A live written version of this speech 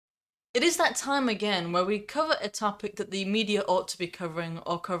It is that time again where we cover a topic that the media ought to be covering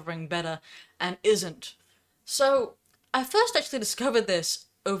or covering better and isn't. So, I first actually discovered this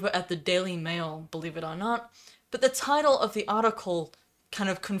over at the Daily Mail, believe it or not, but the title of the article kind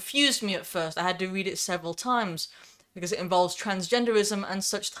of confused me at first. I had to read it several times because it involves transgenderism and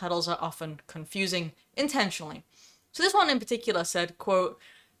such titles are often confusing intentionally. So this one in particular said, quote,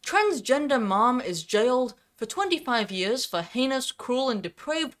 "Transgender mom is jailed for 25 years for heinous, cruel, and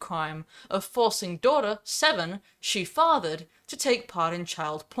depraved crime of forcing daughter, 7, she fathered, to take part in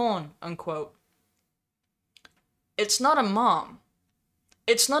child porn," unquote. It's not a mom.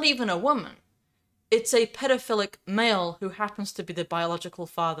 It's not even a woman. It's a pedophilic male who happens to be the biological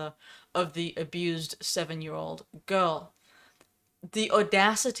father of the abused 7-year-old girl. The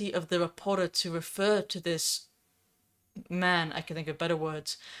audacity of the reporter to refer to this man, I can think of better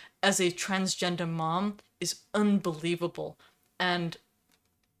words, as a transgender mom is unbelievable. And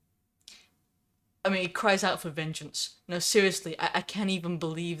I mean, it cries out for vengeance. No, seriously, I can't even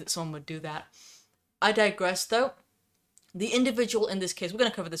believe that someone would do that. I digress, though. The individual in this case, we're going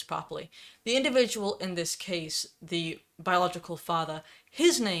to cover this properly. The individual in this case, the biological father,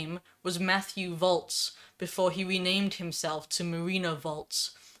 his name was Matthew Voltz before he renamed himself to Marina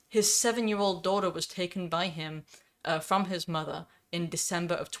Voltz. His 7-year-old daughter was taken by him from his mother in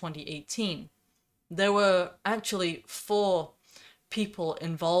December of 2018. There were actually 4 people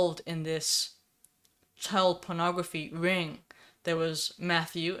involved in this child pornography ring. There was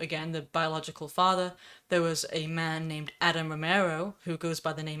Matthew, again, the biological father. There was a man named Adam Romero, who goes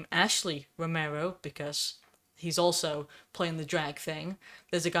by the name Ashley Romero, because he's also playing the drag thing.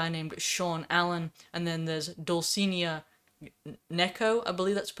 There's a guy named Sean Allen, and then there's Dulcinea Neko, I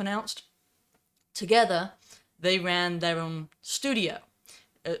believe that's pronounced. Together, they ran their own studio,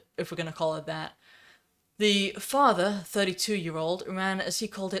 if we're going to call it that. The father, 32-year-old, ran, as he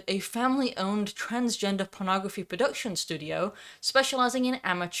called it, a family-owned transgender pornography production studio specializing in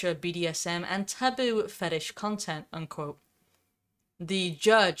amateur BDSM and taboo fetish content, unquote. The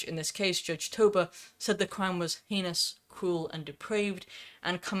judge, in this case, Judge Toba, said the crime was heinous, cruel, and depraved,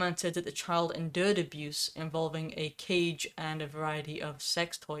 and commented that the child endured abuse involving a cage and a variety of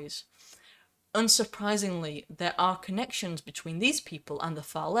sex toys. Unsurprisingly, there are connections between these people and the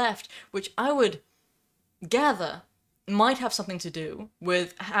far left, which I would gather might have something to do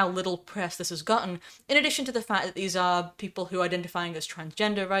with how little press this has gotten, in addition to the fact that these are people who are identifying as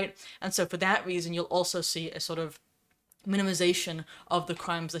transgender, right? And so for that reason, you'll also see a sort of minimization of the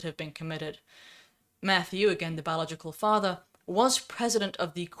crimes that have been committed. Matthew, again, the biological father, was president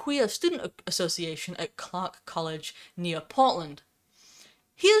of the Queer Student Association at Clark College near Portland.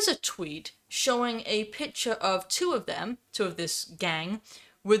 Here's a tweet showing a picture of 2 of them, 2 of this gang,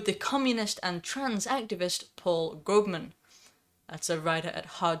 with the communist and trans activist Paul Grobman. That's a writer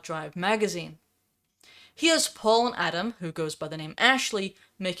at Hard Drive magazine. Here's Paul and Adam, who goes by the name Ashley,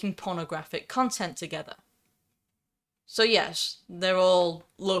 making pornographic content together. So yes, they're all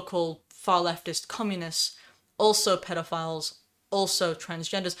local far leftist communists, also pedophiles, also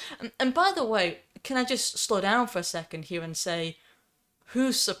transgenders. And by the way, can I just slow down for a second here and say,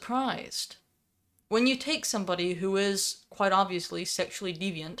 who's surprised? When you take somebody who is, quite obviously, sexually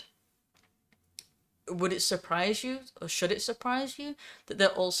deviant, would it surprise you, or should it surprise you, that they're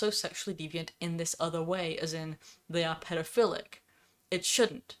also sexually deviant in this other way, as in, they are pedophilic? It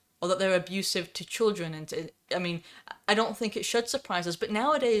shouldn't. Or that they're abusive to children, and I mean, I don't think it should surprise us, but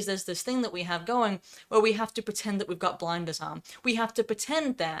nowadays there's this thing that we have going, where we have to pretend that we've got blinders on. We have to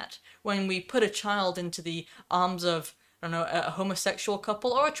pretend that, when we put a child into the arms of, I don't know, a homosexual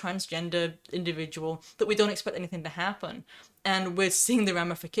couple or a transgender individual, that we don't expect anything to happen. And we're seeing the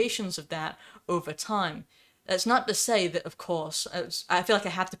ramifications of that over time. That's not to say that, of course, I feel like I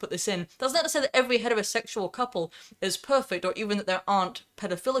have to put this in, that's not to say that every heterosexual couple is perfect, or even that there aren't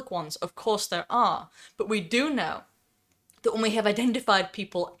pedophilic ones. Of course there are. But we do know that when we have identified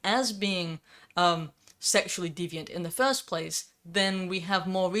people as being sexually deviant in the first place, then we have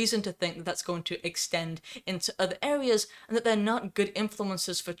more reason to think that that's going to extend into other areas, and that they're not good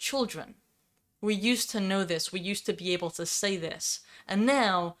influences for children. We used to know this, we used to be able to say this, and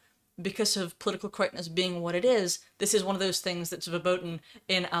now, because of political correctness being what it is, this is one of those things that's verboten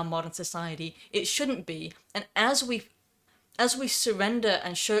in our modern society. It shouldn't be, and as we surrender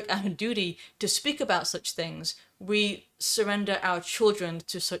and shirk our duty to speak about such things, we surrender our children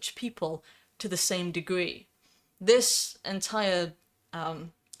to such people to the same degree. This entire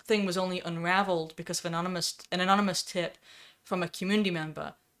thing was only unraveled because of an anonymous tip from a community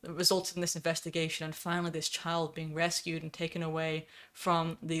member that resulted in this investigation, and finally this child being rescued and taken away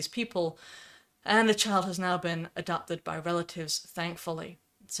from these people. And the child has now been adopted by relatives, thankfully.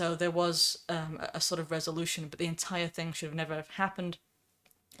 So there was a sort of resolution, but the entire thing should have never have happened.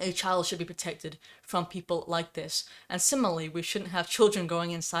 A child should be protected from people like this. And similarly, we shouldn't have children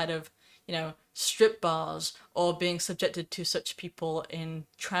going inside of, strip bars or being subjected to such people in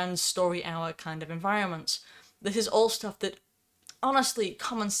trans story hour kind of environments. This is all stuff that, honestly,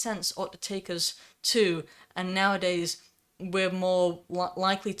 common sense ought to take us to. And nowadays, we're more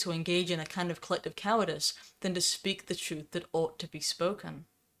likely to engage in a kind of collective cowardice than to speak the truth that ought to be spoken.